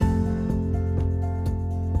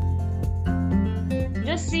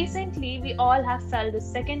Just recently, we all have felt the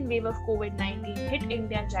second wave of COVID-19 hit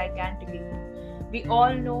India gigantically. We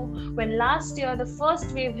all know when last year the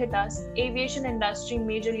first wave hit us, aviation industry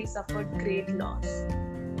majorly suffered great loss.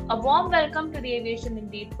 A warm welcome to the Aviation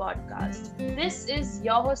Indeed podcast. This is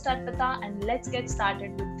your host Arpita and let's get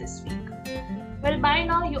started with this week. Well, by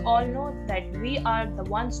now you all know that we are the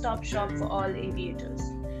one-stop shop for all aviators.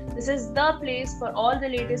 This is the place for all the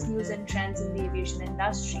latest news and trends in the aviation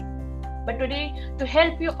industry. But today, to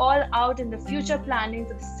help you all out in the future planning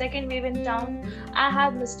for the second wave in town, I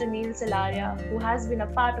have Mr. Neil Salaria, who has been a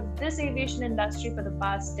part of this aviation industry for the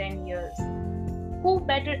past 10 years. Who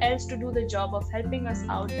better else to do the job of helping us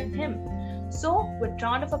out than him? So, with a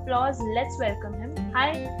round of applause, let's welcome him.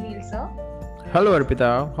 Hi, Neil sir. Hello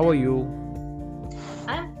Arpita, how are you?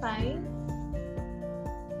 I'm fine.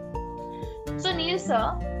 So, Neil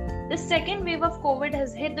sir, the second wave of COVID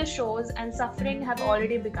has hit the shores and suffering have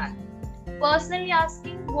already begun. Personally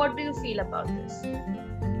asking, what do you feel about this?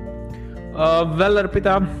 Well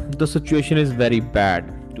Arpita, the situation is very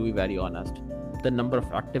bad, to be very honest. The number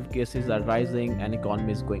of active cases are rising and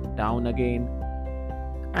economy is going down again.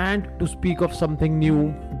 And to speak of something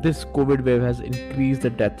new, this COVID wave has increased the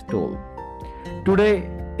death toll. Today,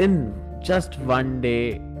 in just one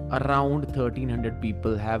day, around 1300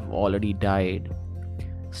 people have already died.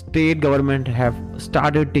 State government have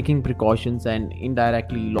started taking precautions and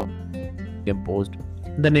indirectly imposed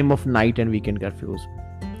in the name of night and weekend curfews.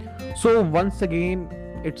 So once again,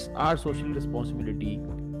 it's our social responsibility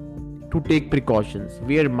to take precautions,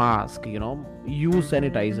 wear mask, use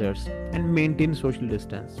sanitizers and maintain social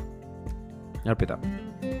distance. Arpita.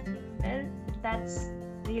 Well, that's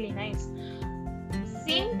really nice.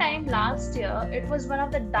 Same time last year, it was one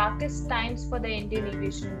of the darkest times for the Indian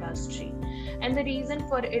aviation industry. And the reason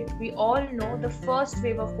for it, we all know, the first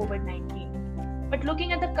wave of COVID-19. But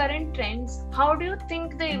looking at the current trends, how do you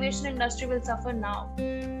think the aviation industry will suffer now?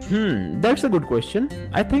 That's a good question.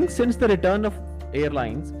 I think since the return of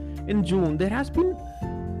airlines in June, there has been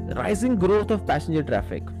rising growth of passenger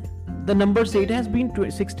traffic. The numbers say it has been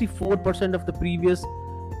 64% of the previous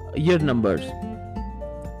year numbers.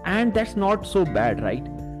 And that's not so bad, right?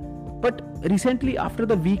 But recently, after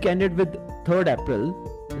the week ended with 3rd April,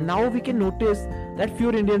 now we can notice that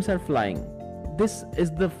fewer Indians are flying. This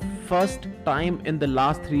is the first time in the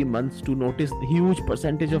last 3 months to notice the huge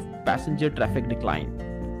percentage of passenger traffic decline.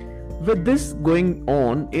 With this going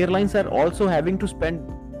on, airlines are also having to spend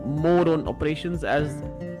more on operations as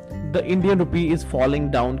the Indian rupee is falling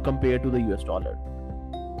down compared to the US dollar.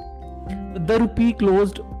 The rupee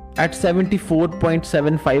closed at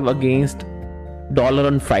 74.75 against dollar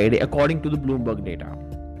on Friday, according to the Bloomberg data.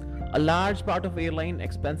 A large part of airline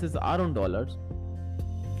expenses are in dollars,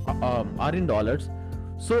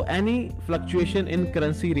 so any fluctuation in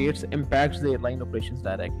currency rates impacts the airline operations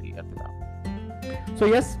directly. So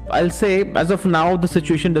yes, I'll say as of now the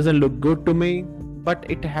situation doesn't look good to me, but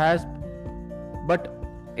it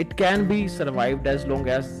can be survived as long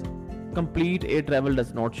as complete air travel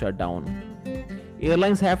does not shut down.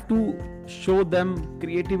 Airlines have to show them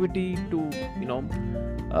creativity to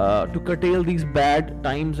curtail these bad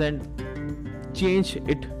times and change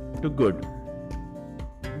it to good.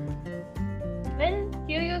 Well,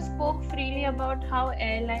 here you spoke freely about how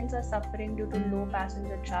airlines are suffering due to low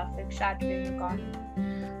passenger traffic, shattering economy.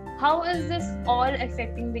 How is this all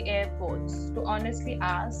affecting the airports? To honestly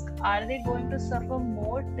ask, are they going to suffer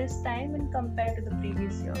more this time when compared to the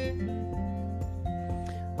previous year?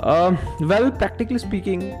 Well, practically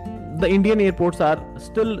speaking, the Indian airports are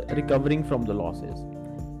still recovering from the losses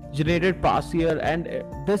generated past year, and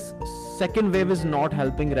this second wave is not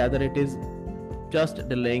helping, rather it is just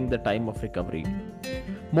delaying the time of recovery.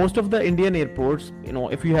 Most of the Indian airports,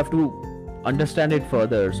 if you have to understand it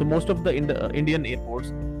further, so most of the Indian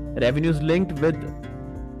airports revenues linked with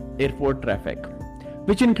airport traffic,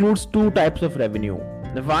 which includes two types of revenue.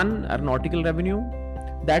 The one, aeronautical revenue,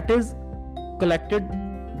 that is collected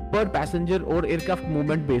per passenger or aircraft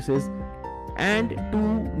movement basis, and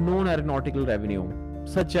two, non-aeronautical revenue,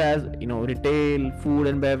 such as retail, food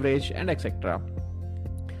and beverage, and etc.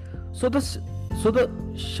 So the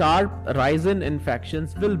sharp rise in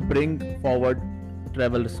infections will bring forward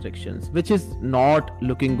travel restrictions, which is not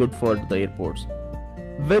looking good for the airports.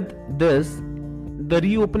 With this, the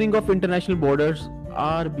reopening of international borders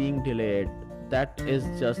are being delayed. That is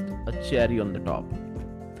just a cherry on the top.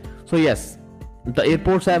 So yes, the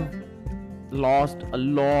airports have lost a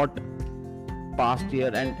lot past year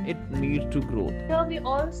and it needs to grow. Here we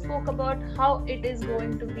all spoke about how it is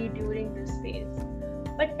going to be during this phase.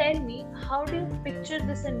 But tell me, how do you picture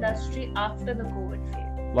this industry after the COVID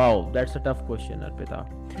phase? Wow, that's a tough question, Arpita.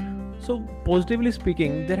 So, positively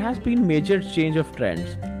speaking, there has been major change of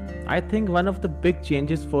trends. I think one of the big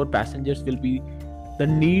changes for passengers will be the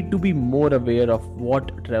need to be more aware of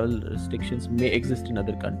what travel restrictions may exist in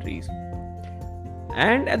other countries.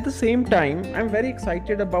 And at the same time, I'm very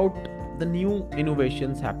excited about the new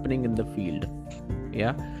innovations happening in the field.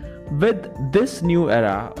 Yeah. With this new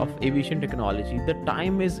era of aviation technology, the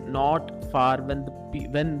time is not far when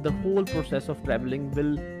the whole process of traveling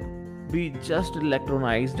will be just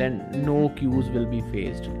electronized and no queues will be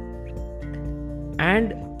faced.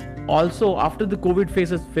 And also, after the COVID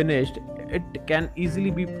phase is finished, it can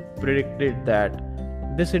easily be predicted that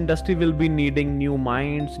this industry will be needing new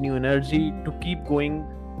minds, new energy to keep going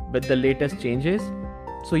with the latest changes.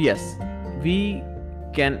 So, yes, we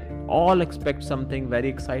can all expect something very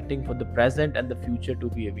exciting for the present and the future to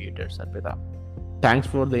be aviators, Arpita. Thanks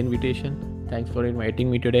for the invitation. Thanks for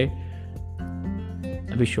inviting me today.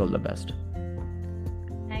 I wish you all the best.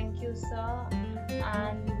 Thank you, sir.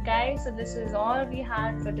 And guys, so this is all we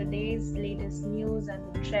had for today's latest news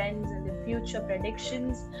and the trends and the future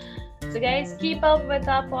predictions. So guys, keep up with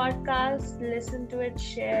our podcast, listen to it,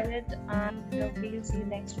 share it, and we'll see you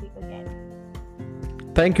next week again.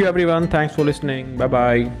 Thank you everyone. Thanks for listening. Bye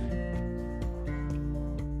bye.